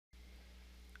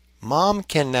Mom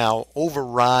can now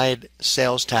override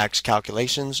sales tax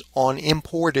calculations on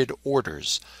imported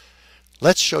orders.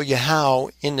 Let's show you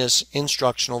how in this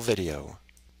instructional video.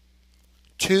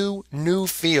 Two new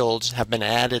fields have been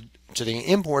added to the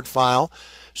import file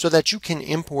so that you can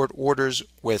import orders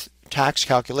with tax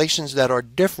calculations that are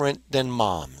different than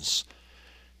Mom's.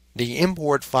 The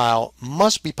import file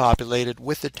must be populated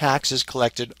with the taxes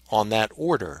collected on that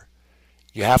order.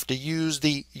 You have to use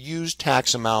the Use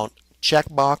Tax Amount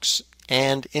checkbox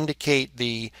and indicate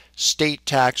the state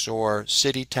tax or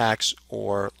city tax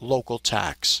or local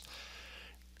tax.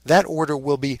 That order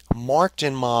will be marked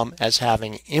in Mom as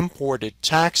having imported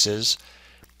taxes,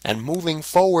 and moving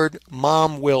forward,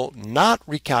 Mom will not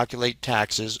recalculate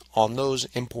taxes on those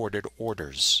imported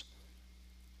orders.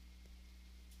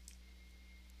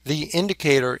 The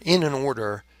indicator in an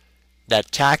order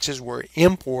that taxes were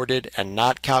imported and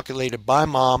not calculated by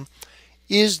Mom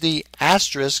is the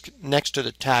asterisk next to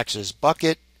the taxes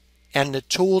bucket and the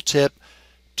tooltip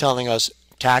telling us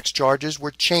tax charges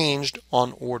were changed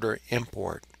on order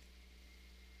import.